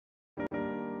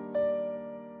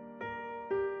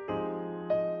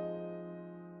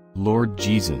Lord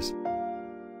Jesus.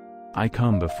 I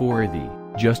come before thee,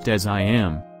 just as I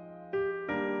am.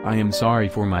 I am sorry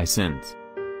for my sins.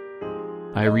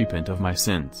 I repent of my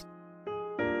sins.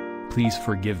 Please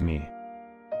forgive me.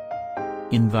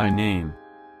 In thy name,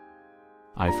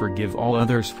 I forgive all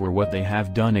others for what they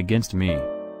have done against me.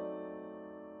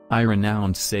 I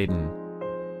renounce Satan,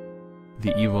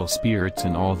 the evil spirits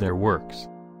and all their works.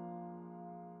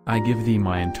 I give thee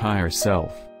my entire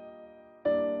self.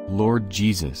 Lord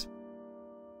Jesus,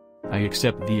 I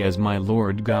accept thee as my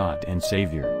Lord God and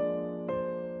Savior.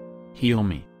 Heal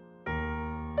me.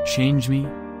 Change me.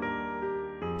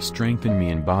 Strengthen me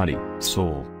in body,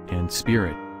 soul, and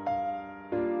spirit.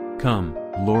 Come,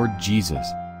 Lord Jesus.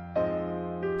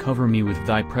 Cover me with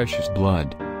thy precious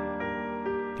blood,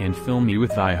 and fill me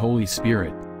with thy Holy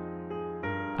Spirit.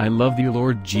 I love thee,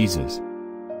 Lord Jesus.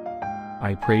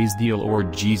 I praise thee,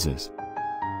 Lord Jesus.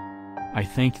 I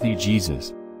thank thee,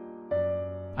 Jesus.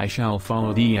 I shall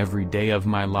follow thee every day of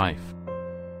my life.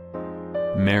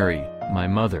 Mary, my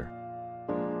mother,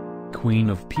 Queen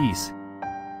of Peace,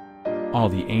 all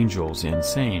the angels and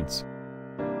saints,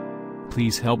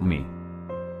 please help me.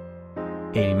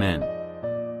 Amen.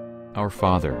 Our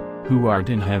Father, who art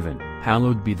in heaven,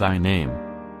 hallowed be thy name.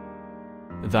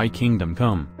 Thy kingdom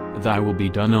come, thy will be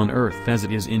done on earth as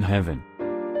it is in heaven.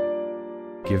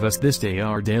 Give us this day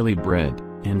our daily bread,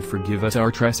 and forgive us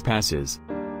our trespasses,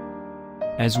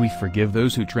 as we forgive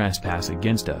those who trespass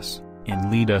against us, and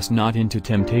lead us not into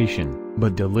temptation,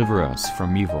 but deliver us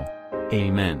from evil.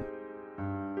 Amen.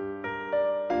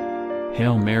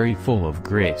 Hail Mary, full of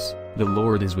grace, the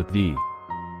Lord is with thee.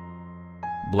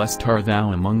 Blessed art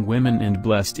thou among women, and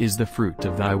blessed is the fruit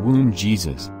of thy womb,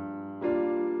 Jesus.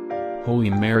 Holy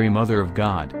Mary, Mother of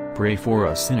God, pray for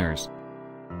us sinners,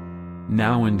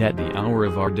 now and at the hour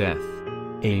of our death.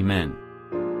 Amen.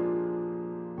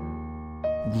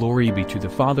 Glory be to the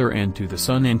Father, and to the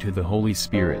Son, and to the Holy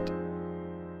Spirit,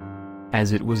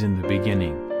 as it was in the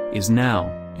beginning, is now,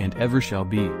 and ever shall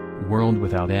be, world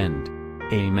without end.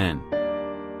 Amen.